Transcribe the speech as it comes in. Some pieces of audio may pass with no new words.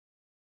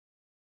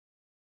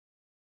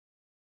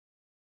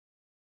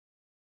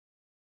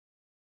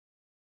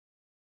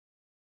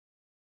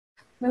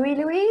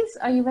Marie-Louise,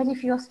 are you ready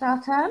for your star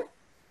turn?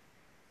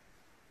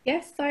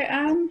 Yes, I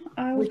am.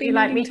 I will Would be you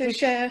like me needing to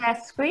share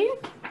screen?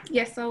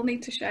 Yes, I'll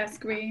need to share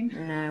screen.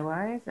 No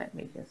worries. Let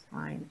me just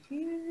find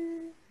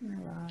you.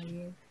 Where are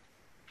you?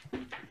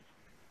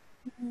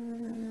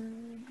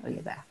 Oh,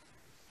 you're there.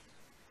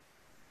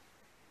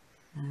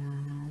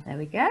 There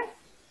we go.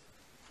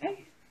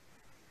 Okay.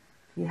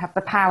 You have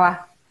the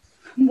power.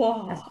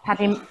 Wow.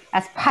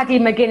 As Paddy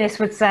McGuinness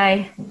would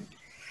say.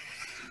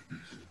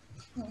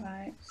 All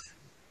right.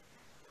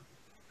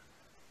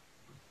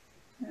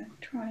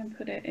 Try and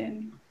put it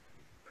in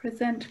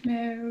present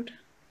mode.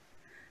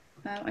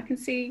 I can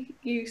see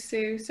you,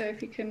 Sue, so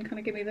if you can kind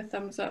of give me the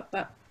thumbs up,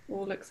 that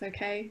all looks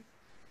okay.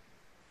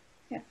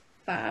 Yeah,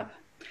 fab.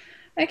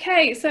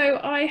 Okay, so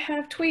I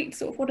have tweaked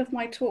sort of one of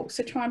my talks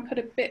to try and put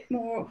a bit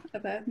more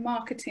of a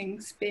marketing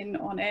spin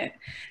on it.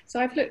 So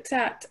I've looked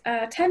at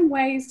 10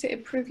 ways to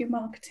improve your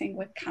marketing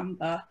with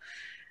Canva.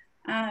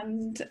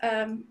 And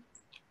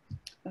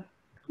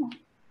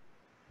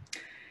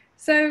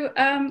So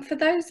for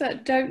those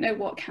that don't know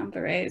what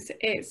Canva is,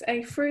 it's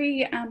a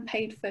free and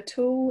paid for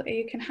tool.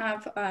 You can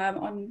have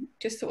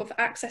just sort of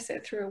access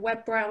it through a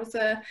web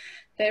browser.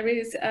 There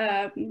is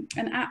an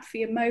app for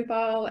your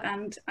mobile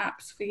and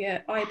apps for your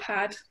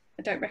iPad.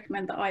 I don't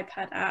recommend the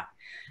iPad app.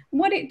 And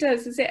what it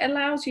does is it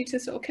allows you to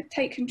sort of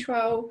take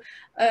control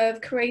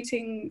of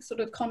creating sort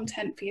of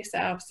content for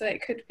yourself. So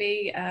it could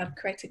be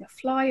creating a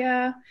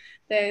flyer.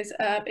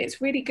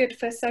 It's really good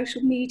for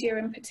social media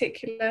in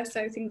particular.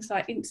 So things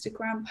like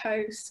Instagram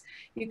posts,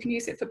 you can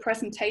use it for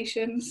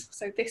presentations.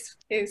 So this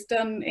is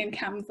done in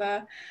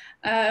Canva.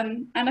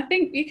 And I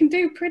think you can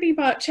do pretty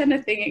much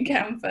anything in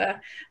Canva.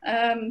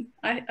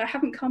 I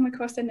haven't come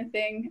across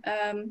anything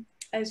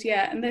as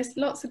yet, and there's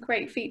lots of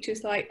great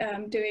features like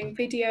doing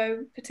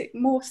video,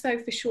 more so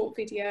for short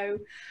video.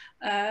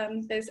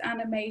 There's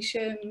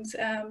animations,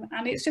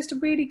 and it's just a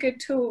really good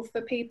tool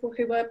for people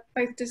who are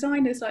both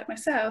designers like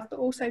myself but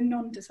also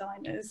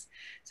non-designers,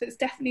 so it's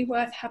definitely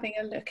worth having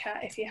a look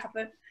at if you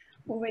haven't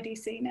already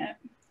seen it.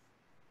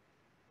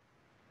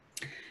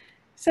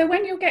 So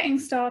when you're getting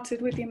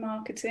started with your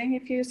marketing,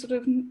 if you're sort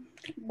of,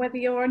 whether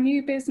you're a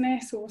new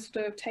business or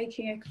sort of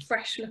taking a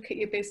fresh look at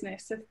your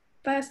business, the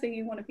first thing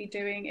you want to be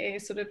doing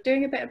is sort of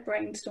doing a bit of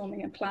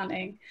brainstorming and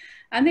planning.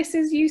 And this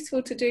is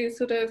useful to do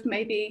sort of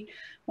maybe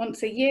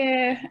once a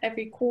year,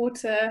 every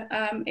quarter.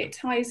 It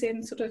ties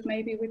in sort of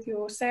maybe with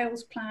your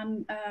sales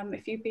plan.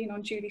 If you've been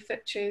on Julie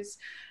Futcher's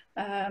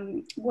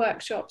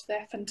workshops,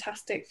 they're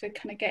fantastic for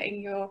kind of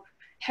getting your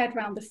head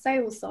around the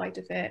sales side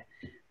of it.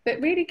 But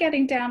really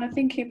getting down and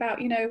thinking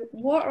about, you know,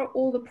 what are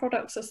all the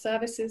products or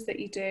services that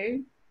you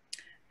do?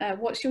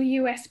 What's your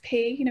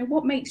USP? You know,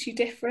 what makes you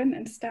different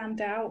and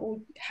stand out, or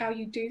how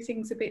you do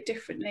things a bit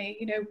differently?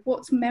 You know,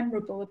 what's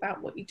memorable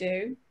about what you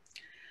do?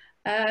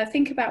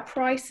 Think about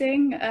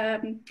pricing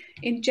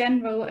in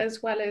general,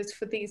 as well as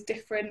for these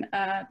different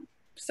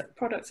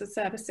products and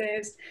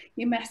services,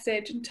 your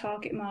message and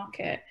target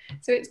market.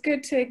 So it's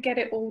good to get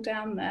it all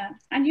down there.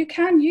 And you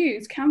can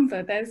use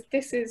Canva.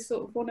 This is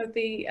sort of one of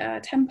the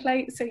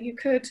templates, so you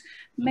could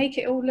make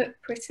it all look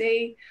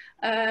pretty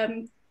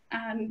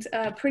and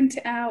print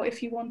it out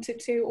if you wanted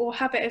to, or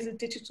have it as a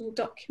digital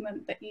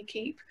document that you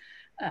keep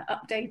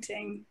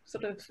updating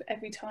sort of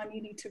every time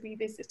you need to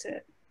revisit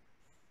it.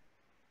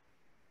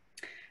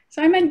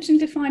 So I mentioned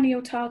defining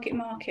your target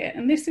market,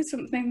 and this is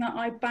something that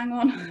I bang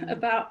on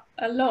about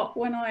a lot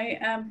when I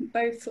am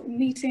both sort of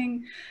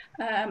meeting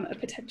a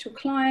potential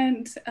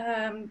client,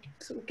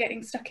 sort of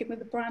getting stuck in with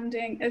the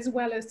branding, as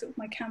well as sort of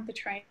my Canva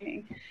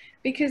training,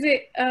 because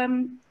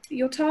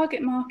your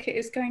target market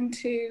is going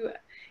to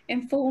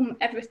inform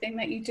everything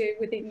that you do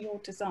within your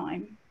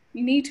design.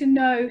 You need to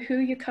know who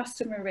your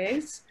customer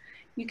is.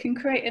 You can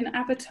create an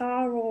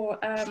avatar, or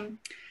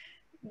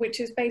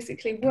which is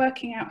basically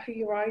working out who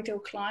your ideal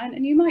client,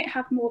 and you might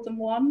have more than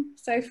one.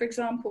 So for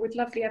example, with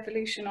Lovely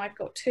Evolution, I've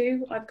got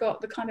two. I've got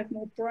the kind of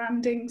more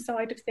branding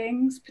side of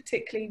things,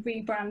 particularly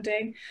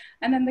rebranding,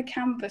 and then the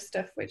Canva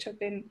stuff, which I've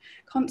been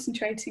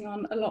concentrating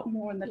on a lot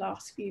more in the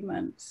last few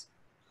months.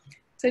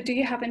 So do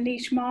you have a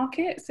niche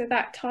market? So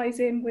that ties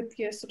in with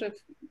your sort of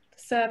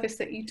service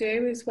that you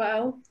do as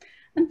well.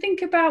 And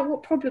think about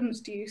what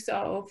problems do you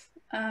solve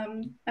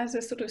as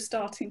a sort of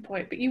starting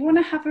point. But you want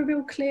to have a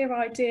real clear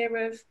idea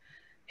of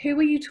who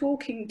are you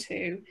talking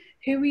to?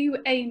 Who are you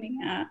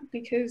aiming at?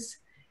 Because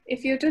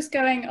if you're just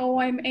going, oh,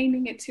 I'm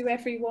aiming it to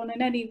everyone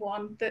and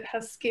anyone that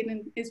has skin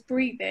and is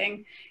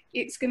breathing,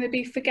 it's going to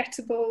be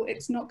forgettable.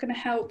 It's not going to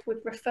help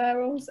with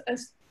referrals,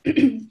 as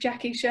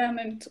Jackie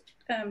Sherman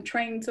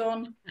trains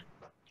on.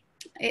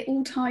 It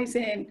all ties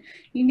in.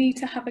 You need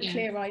to have a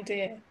clear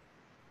idea.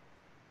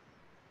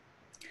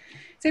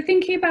 So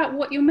thinking about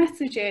what your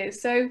message is.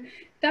 So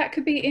that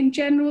could be in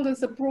general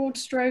as a broad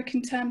stroke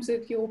in terms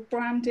of your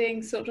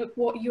branding, sort of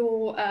what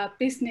your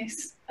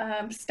business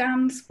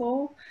stands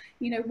for,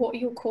 you know, what are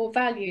your core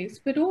values,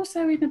 but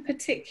also in a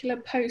particular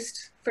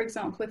post. For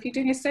example, if you're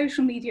doing a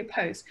social media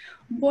post,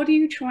 what are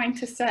you trying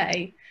to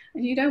say?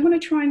 And you don't want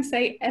to try and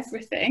say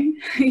everything.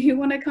 You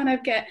want to kind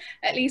of get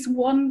at least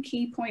one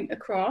key point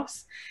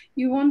across.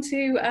 You want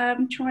to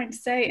try and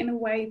say it in a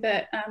way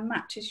that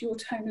matches your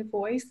tone of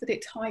voice, that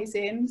it ties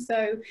in.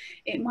 So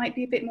it might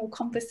be a bit more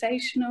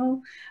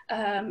conversational.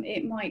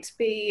 It might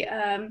be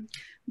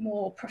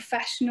more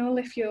professional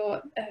if you're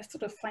a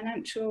sort of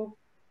financial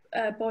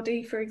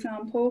body, for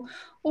example.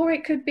 Or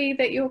it could be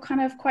that you're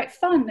kind of quite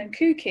fun and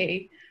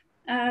kooky.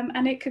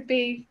 And it could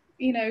be,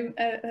 you know,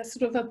 a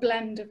sort of a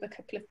blend of a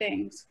couple of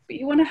things, but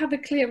you want to have a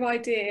clear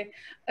idea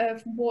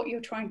of what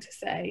you're trying to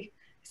say.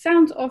 It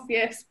sounds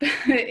obvious, but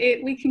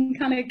we can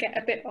kind of get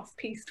a bit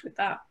off-piste with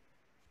that.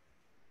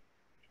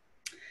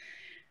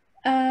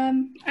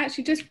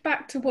 Actually, just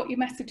back to what your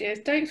message is,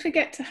 don't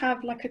forget to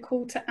have like a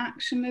call to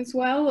action as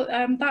well.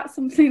 That's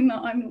something that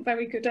I'm not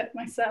very good at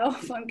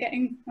myself. I'm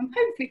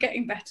hopefully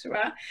getting better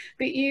at.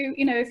 But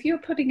you know, if you're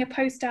putting a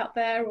post out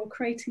there or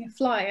creating a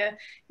flyer,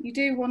 you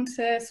do want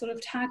to sort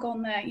of tag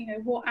on there, you know,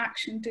 what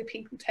action do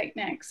people take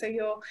next? So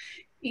you're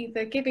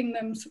either giving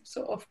them some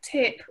sort of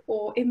tip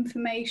or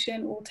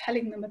information, or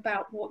telling them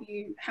about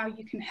how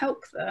you can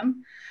help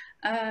them.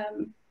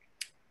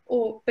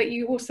 But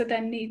you also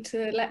then need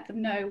to let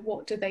them know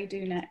what do they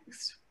do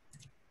next.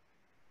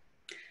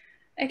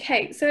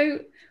 Okay,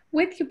 so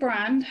with your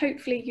brand,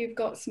 hopefully you've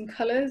got some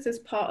colours as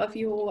part of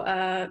your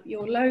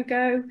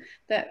logo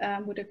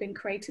that would have been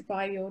created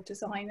by your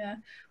designer,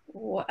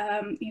 or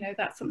you know,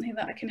 that's something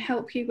that I can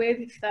help you with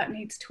if that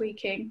needs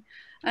tweaking.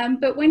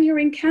 But when you're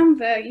in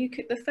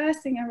Canva, the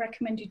first thing I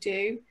recommend you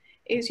do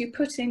is you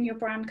put in your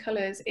brand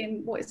colours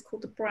in what is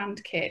called the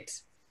brand kit.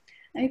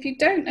 And if you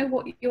don't know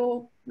what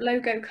your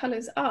logo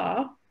colours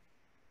are,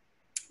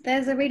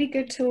 there's a really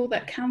good tool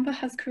that Canva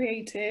has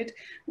created,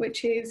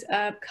 which is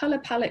a colour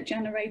palette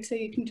generator.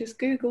 You can just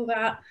Google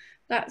that.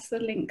 That's the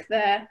link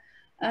there.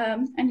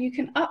 And you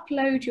can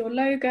upload your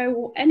logo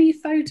or any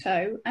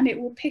photo, and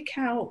it will pick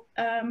out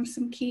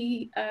some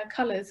key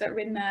colours that are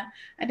in there,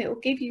 and it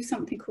will give you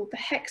something called the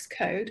hex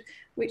code,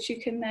 which you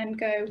can then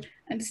go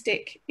and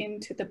stick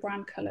into the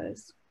brand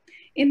colours.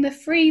 In the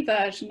free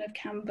version of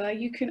Canva,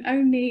 you can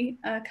only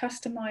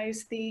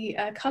customize the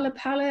color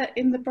palette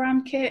in the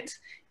brand kit.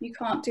 You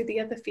can't do the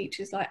other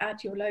features like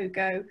add your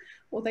logo,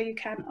 although you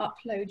can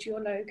upload your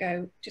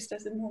logo just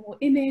as a normal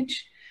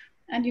image,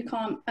 and you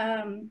can't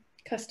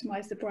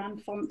customize the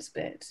brand fonts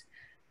bit.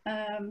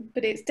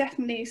 But it's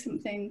definitely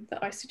something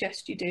that I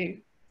suggest you do.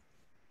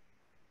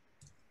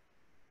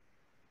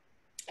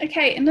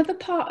 Okay, another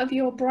part of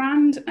your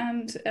brand,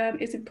 and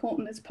is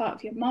important as part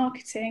of your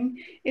marketing,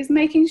 is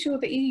making sure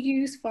that you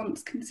use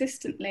fonts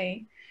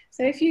consistently.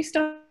 So if you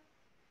start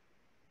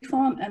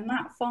font and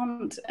that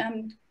font,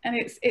 and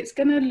it's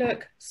going to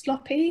look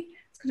sloppy,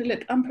 it's going to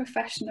look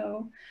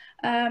unprofessional.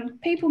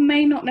 People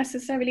may not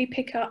necessarily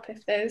pick up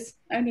if there's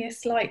only a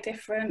slight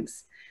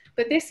difference,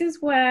 but this is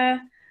where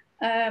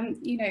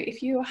you know,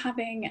 if you're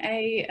having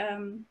a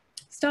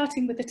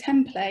starting with a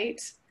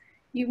template,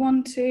 you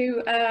want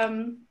to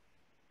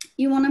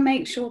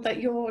make sure that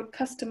you're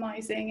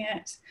customizing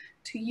it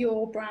to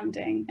your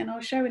branding, and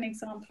I'll show an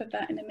example of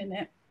that in a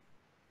minute.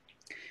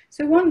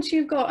 So once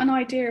you've got an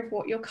idea of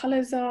what your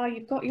colours are,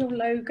 you've got your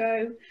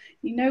logo,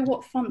 you know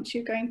what font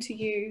you're going to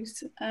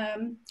use.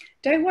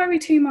 Don't worry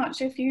too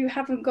much if you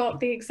haven't got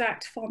the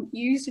exact font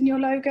used in your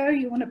logo.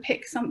 You want to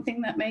pick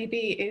something that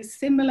maybe is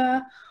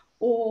similar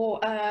or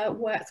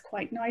works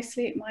quite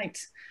nicely. It might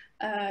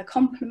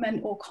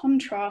complement or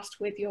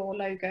contrast with your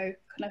logo,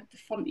 kind of the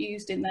font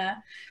used in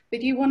there,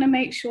 but you want to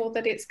make sure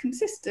that it's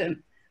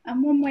consistent.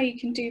 And one way you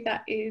can do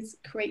that is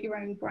create your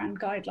own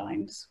brand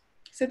guidelines.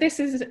 So this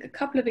is a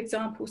couple of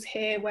examples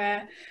here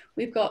where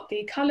we've got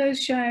the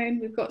colours shown,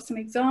 we've got some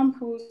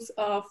examples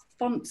of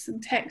fonts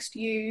and text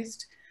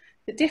used,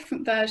 the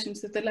different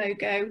versions of the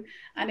logo,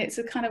 and it's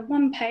a kind of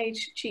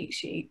one-page cheat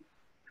sheet.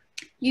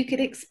 You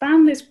could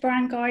expand this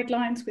brand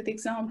guidelines with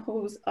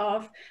examples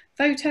of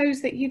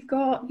photos that you've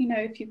got, you know,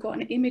 if you've got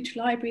an image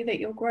library that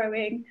you're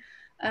growing,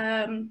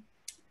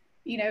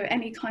 you know,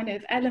 any kind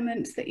of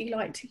elements that you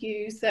like to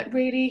use that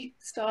really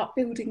start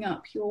building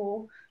up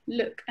your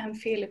look and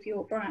feel of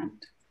your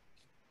brand.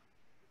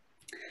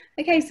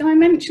 Okay, so I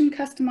mentioned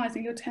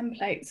customizing your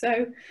template.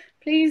 So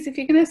please, if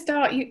you're going to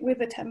start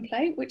with a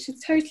template, which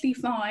is totally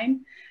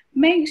fine,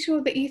 make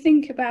sure that you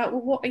think about,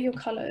 well, what are your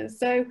colors?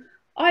 So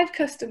I've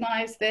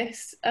customized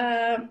this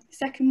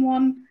second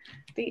one,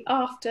 the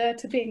after,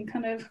 to being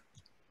kind of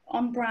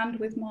on brand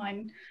with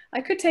mine.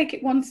 I could take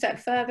it one step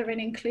further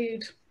and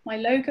include my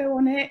logo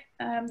on it.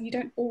 You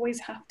don't always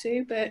have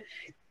to, but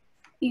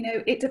you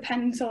know, it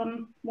depends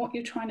on what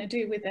you're trying to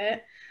do with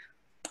it.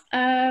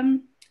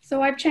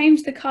 So I've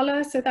changed the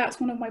color, so that's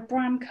one of my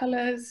brand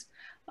colors.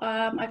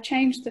 I've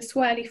changed the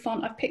swirly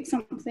font. I've picked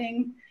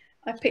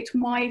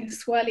my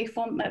swirly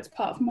font that's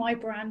part of my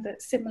brand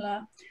that's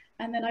similar.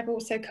 And then I've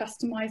also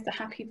customized the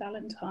Happy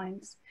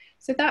Valentine's.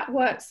 So that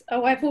works.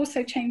 Oh, I've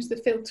also changed the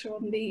filter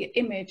on the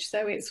image,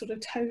 so it's sort of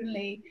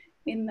tonally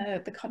in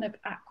the kind of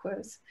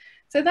aquas.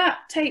 So that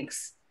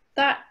takes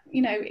that,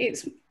 you know,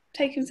 it's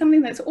taking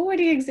something that's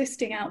already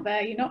existing out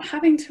there. You're not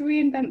having to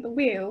reinvent the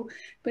wheel,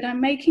 but I'm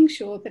making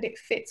sure that it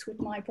fits with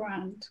my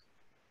brand.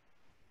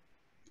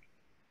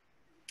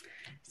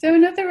 So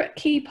another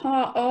key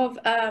part of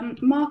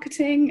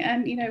marketing,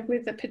 and you know,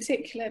 with a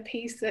particular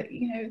piece that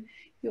you know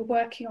you're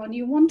working on,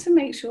 you want to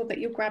make sure that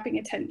you're grabbing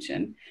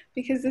attention,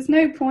 because there's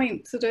no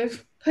point sort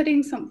of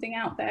putting something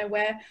out there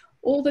where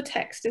all the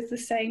text is the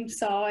same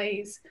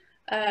size.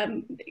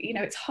 You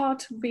know, it's hard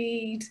to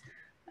read.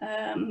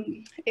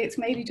 It's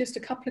maybe just a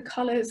couple of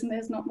colours and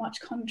there's not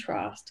much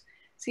contrast.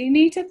 So you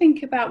need to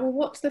think about, well,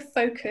 what's the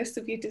focus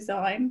of your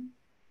design?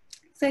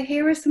 So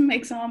here are some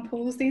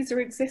examples. These are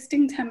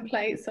existing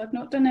templates. I've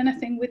not done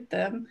anything with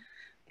them,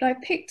 but I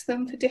picked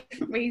them for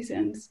different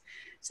reasons.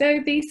 So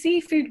the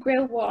seafood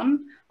grill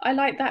one, I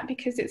like that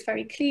because it's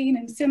very clean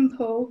and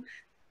simple.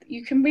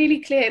 You can really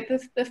clear,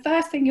 the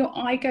first thing your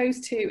eye goes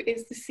to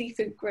is the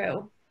seafood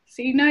grill.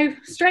 So you know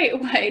straight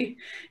away,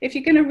 if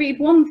you're going to read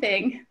one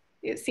thing,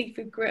 it's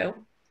seafood grill.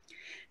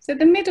 So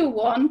the middle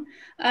one,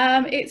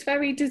 it's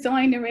very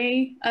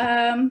designery.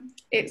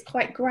 It's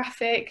quite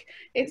graphic.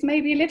 It's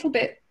maybe a little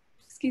bit,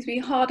 excuse me,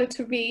 harder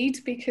to read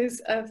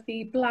because of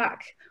the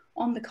black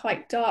on the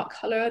quite dark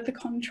colour, the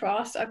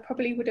contrast. I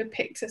probably would have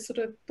picked a sort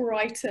of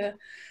brighter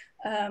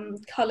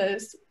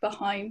colours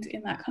behind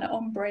in that kind of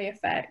ombre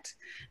effect.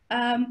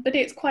 But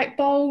it's quite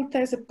bold.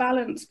 There's a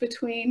balance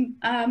between,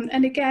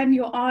 and again,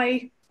 your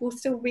eye will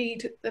still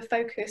read the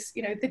focus,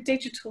 you know, the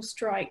digital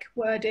strike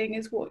wording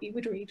is what you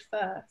would read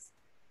first.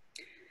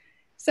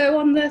 So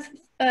on the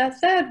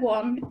third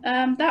one,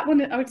 that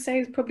one I would say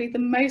is probably the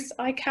most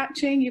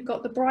eye-catching. You've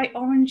got the bright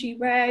orangey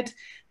red,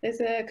 there's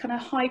a kind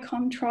of high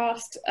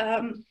contrast,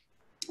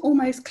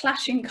 almost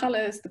clashing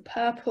colours, the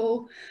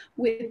purple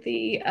with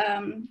the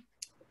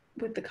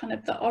kind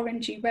of the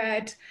orangey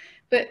red.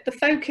 But the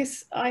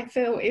focus, I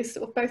feel, is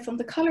sort of both on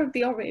the colour of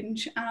the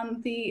orange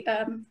and the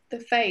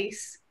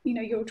face. You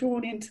know, you're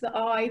drawn into the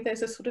eye,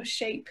 there's a sort of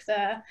shape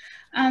there.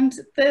 And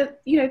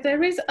you know,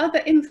 there is other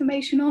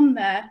information on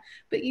there,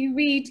 but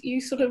you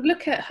sort of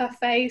look at her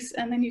face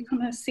and then you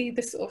kind of see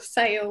the sort of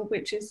sail,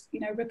 which is, you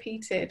know,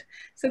 repeated.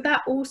 So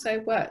that also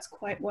works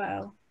quite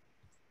well.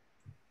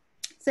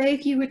 So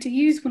if you were to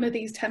use one of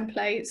these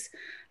templates,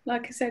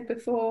 like I said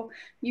before,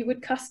 you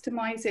would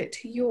customize it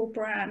to your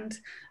brand,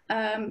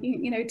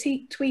 you know,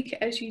 tweak it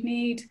as you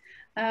need.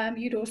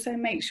 You'd also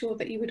make sure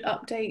that you would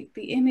update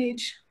the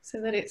image so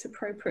that it's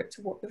appropriate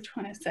to what you're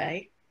trying to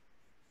say.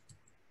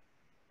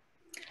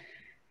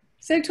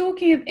 So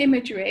talking of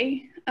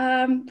imagery,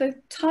 the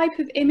type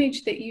of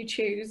image that you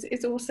choose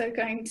is also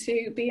going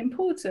to be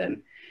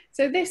important.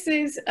 So this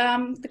is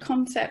the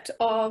concept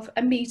of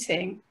a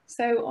meeting.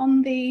 So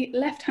on the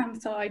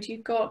left-hand side,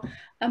 you've got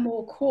a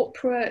more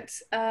corporate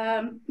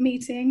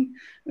meeting.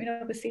 I mean,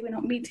 obviously we're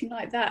not meeting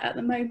like that at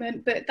the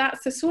moment, but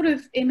that's the sort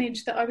of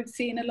image that I would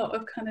see in a lot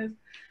of kind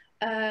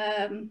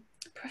of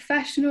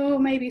professional,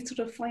 maybe sort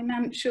of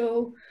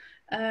financial.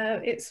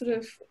 It's sort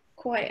of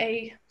quite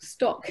a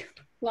stock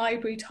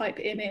library type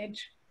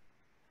image.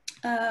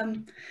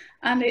 And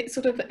it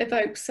sort of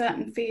evokes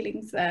certain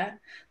feelings there.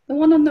 The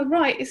one on the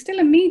right is still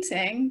a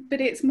meeting, but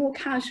it's more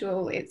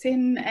casual. It's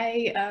in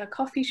a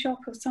coffee shop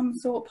of some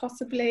sort,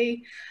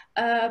 possibly.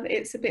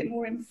 It's a bit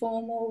more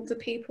informal. The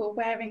people are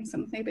wearing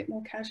something a bit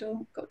more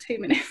casual. Got 2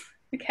 minutes.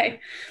 Okay,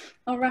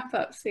 I'll wrap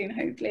up soon,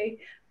 hopefully.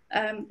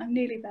 I'm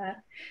nearly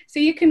there. So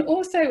you can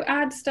also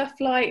add stuff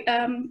like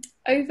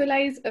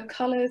overlays of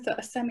colours that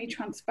are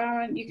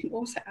semi-transparent. You can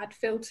also add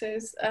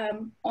filters.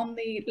 On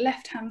the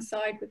left-hand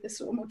side with the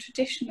sort of more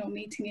traditional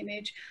meeting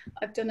image,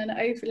 I've done an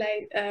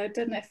overlay,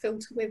 done a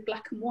filter with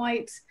black and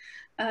white.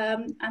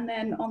 And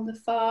then on the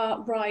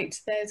far right,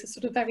 there's a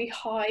sort of very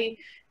high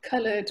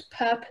coloured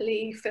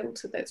purpley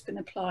filter that's been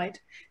applied.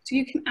 So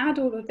you can add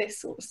all of this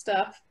sort of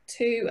stuff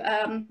to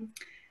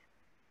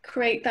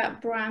create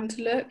that brand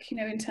look, you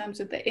know, in terms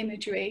of the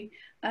imagery,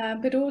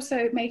 but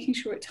also making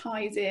sure it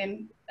ties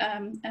in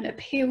and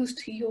appeals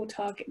to your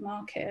target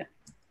market.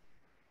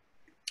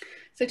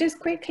 So just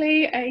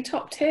quickly, a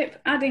top tip,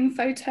 adding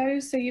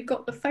photos. So you've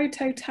got the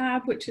photo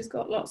tab, which has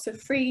got lots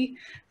of free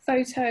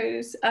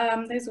photos.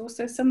 There's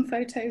also some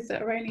photos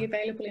that are only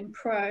available in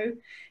Pro.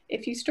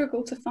 If you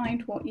struggle to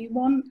find what you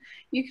want,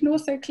 you can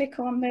also click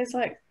on, there's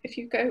like, if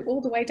you go all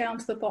the way down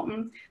to the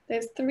bottom,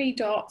 there's 3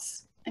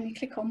 dots, and you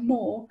click on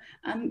more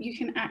and you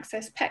can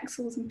access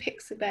Pexels and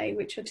Pixabay,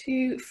 which are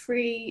 2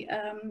 free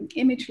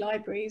image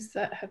libraries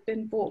that have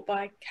been bought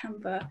by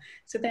Canva.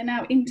 So they're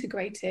now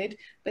integrated,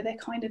 but they're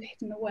kind of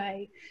hidden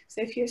away.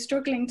 So if you're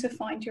struggling to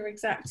find your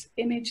exact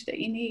image that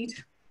you need,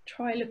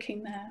 try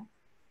looking there.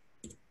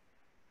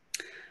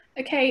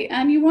 Okay,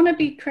 and you want to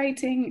be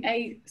creating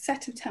a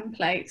set of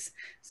templates.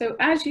 So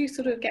as you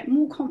sort of get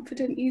more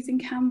confident using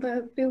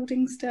Canva,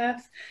 building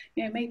stuff,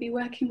 you know, maybe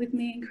working with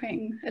me and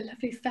creating a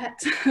lovely set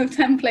of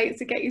templates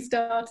to get you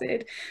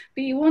started.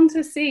 But you want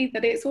to see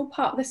that it's all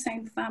part of the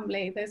same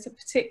family. There's a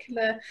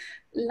particular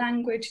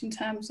language in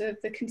terms of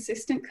the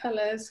consistent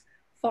colours,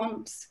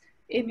 fonts,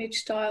 image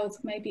styles,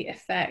 maybe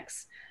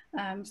effects.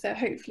 So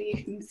hopefully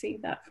you can see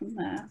that from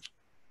there.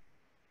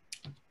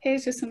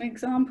 Here's just some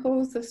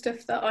examples of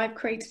stuff that I've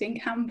created in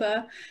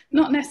Canva,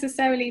 not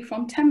necessarily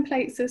from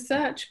templates as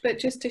such, but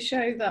just to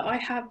show that I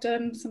have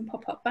done some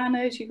pop-up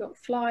banners. You've got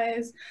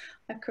flyers,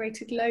 I've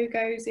created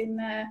logos in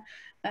there,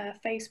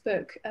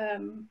 Facebook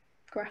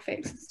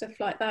graphics and stuff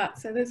like that.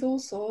 So there's all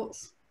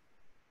sorts.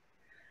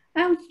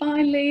 And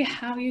finally,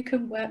 how you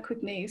can work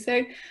with me.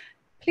 So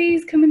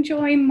please come and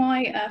join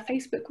my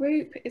Facebook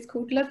group. It's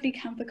called Lovely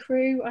Canva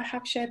Crew. I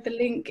have shared the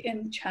link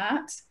in the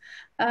chat.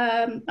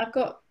 I've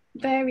got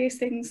various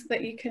things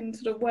that you can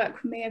sort of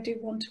work with me. I do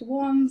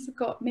one-to-ones, I've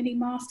got mini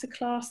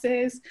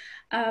masterclasses,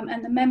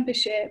 and the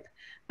membership.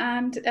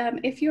 And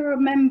if you're a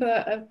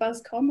member of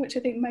BuzzCon, which I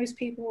think most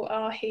people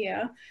are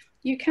here,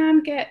 you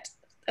can get,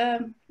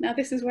 now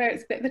this is where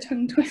it's a bit of a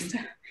tongue twister,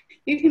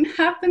 you can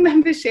have the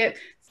membership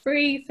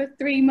free for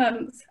 3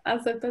 months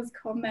as a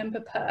BuzzCon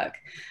member perk.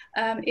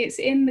 It's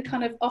in the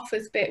kind of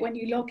offers bit when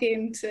you log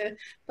into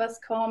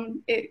BuzzCon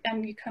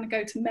and you kind of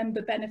go to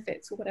member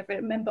benefits or whatever,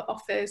 member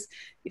offers.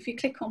 If you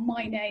click on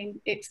my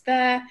name, it's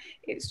there.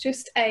 It's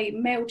just a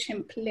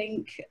MailChimp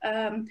link.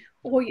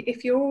 Or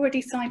if you're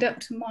already signed up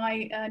to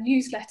my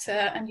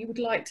newsletter and you would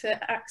like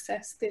to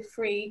access the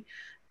free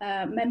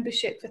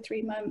membership for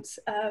 3 months,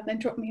 then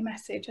drop me a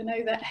message. I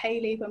know that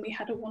Hayley, when we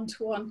had a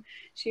one-to-one,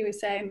 she was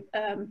saying,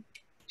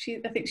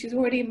 I think she's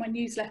already in my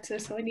newsletter,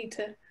 so I need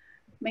to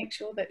make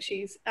sure that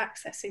she's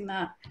accessing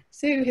that.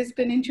 Sue has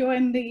been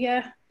enjoying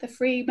the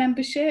free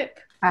membership.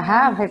 I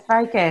have. It's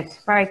very good.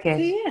 Very good.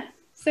 So yeah.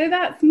 So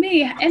that's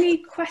me. Any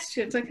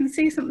questions? I can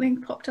see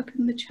something popped up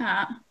in the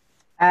chat.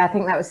 I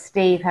think that was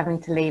Steve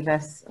having to leave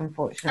us,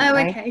 unfortunately.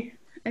 Oh, okay.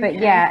 But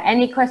yeah,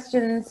 any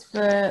questions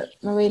for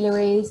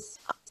Marie-Louise?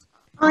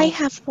 I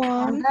have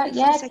one.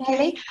 Yes,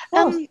 okay.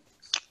 Haley.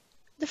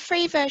 The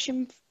free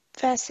version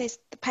versus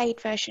the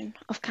paid version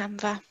of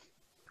Canva.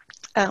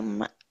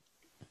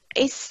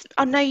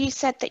 I know you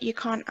said that you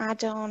can't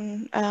add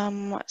on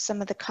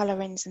some of the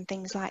colorings and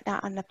things like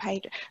that on the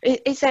paid.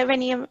 Is there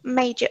any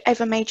major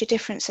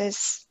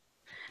differences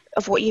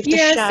of what you've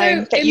just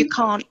shown that you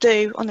can't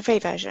do on the free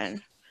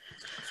version?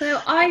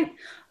 So I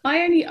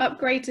only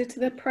upgraded to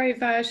the pro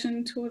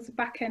version towards the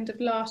back end of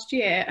last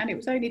year, and it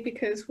was only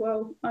because,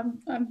 well,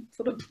 I'm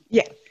sort of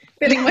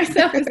feeling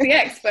myself as the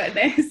expert in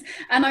this,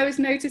 and I was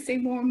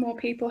noticing more and more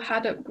people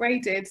had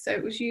upgraded, so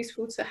it was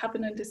useful to have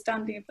an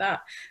understanding of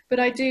that.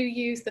 But I do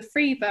use the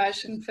free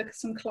version for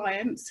some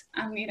clients,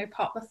 and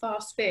part of the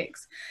fast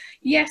fix.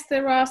 Yes,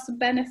 there are some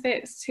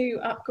benefits to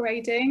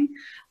upgrading.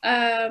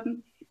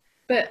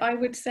 But I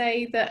would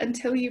say that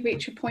until you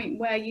reach a point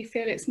where you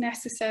feel it's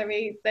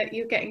necessary, that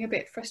you're getting a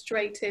bit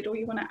frustrated or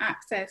you want to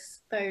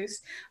access those,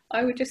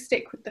 I would just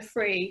stick with the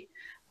free.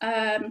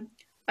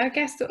 I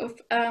guess sort of,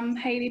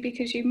 Hayley,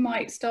 because you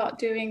might start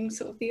doing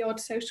sort of the odd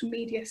social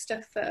media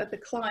stuff for other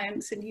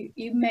clients and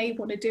you may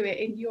want to do it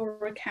in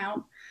your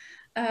account,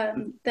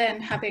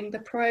 then having the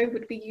pro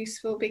would be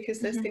useful because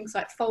there's things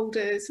like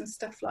folders and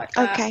stuff like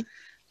that. Okay.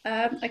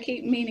 I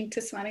keep meaning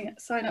to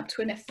sign up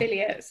to an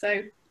affiliate,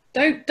 so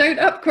don't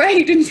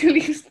upgrade until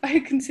you've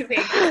spoken to me.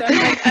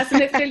 As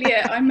an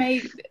affiliate, I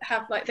may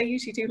have, like, they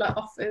usually do like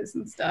offers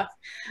and stuff.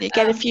 You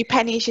get a few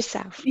pennies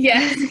yourself.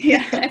 Yeah,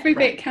 every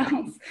bit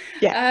counts.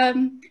 Yeah.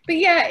 But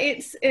yeah,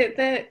 it's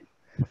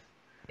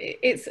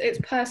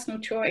personal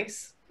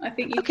choice. I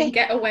think you can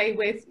get away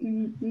with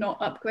not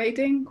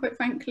upgrading, quite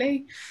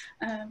frankly.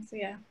 So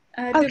yeah.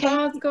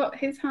 Devar's got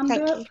his hand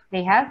up.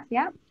 He has,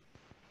 yeah.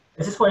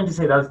 I just wanted to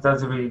say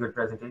that's a really good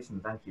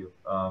presentation. Thank you.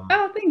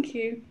 Oh, thank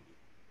you.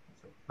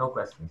 No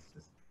questions.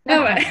 All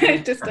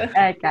right, just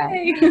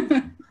okay.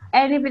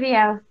 Anybody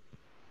else?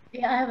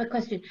 Yeah, I have a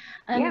question.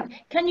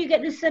 Can you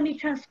get the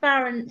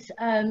semi-transparent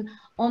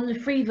on the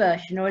free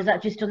version, or is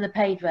that just on the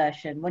paid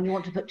version when you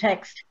want to put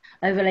text,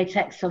 overlay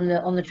text on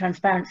the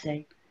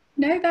transparency?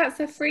 No, that's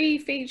a free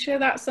feature.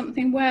 That's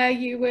something where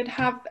you would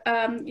have,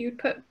 you would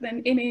put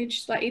an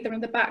image like either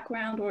in the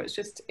background or it's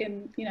just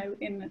in,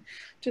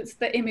 just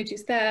the image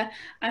is there.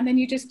 And then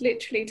you just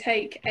literally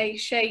take a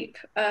shape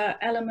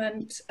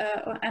element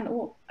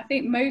or I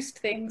think most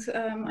things,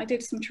 I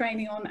did some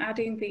training on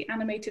adding the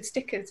animated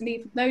stickers, and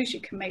even those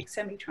you can make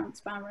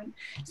semi-transparent.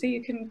 So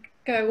you can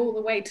go all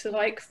the way to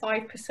like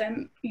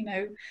 5%,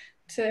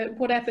 to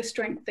whatever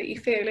strength that you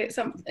feel. It's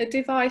a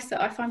device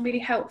that I find really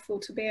helpful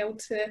to be able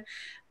to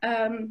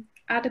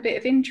add a bit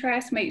of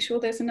interest, make sure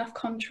there's enough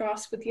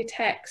contrast with your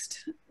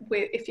text,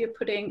 if you're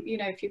putting,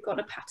 if you've got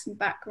a pattern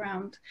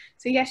background.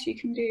 So yes, you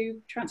can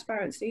do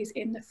transparencies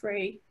in the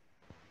free.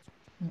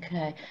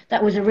 Okay,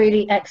 that was a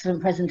really excellent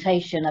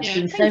presentation. I've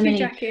seen so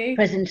many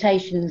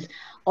presentations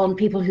on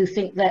people who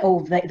think that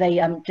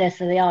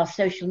they are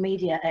social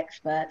media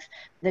experts.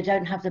 They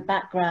don't have the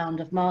background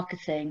of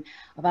marketing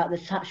about the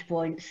touch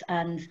points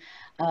and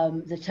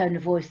the tone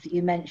of voice that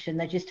you mentioned.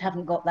 They just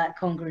haven't got that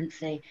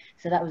congruency.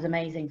 So that was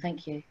amazing.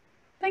 Thank you.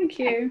 Thank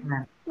you.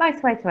 Excellent.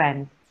 Nice way to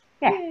end.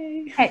 Yeah,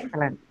 Yay.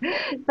 excellent.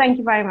 Thank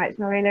you very much,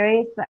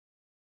 Marie-Louise.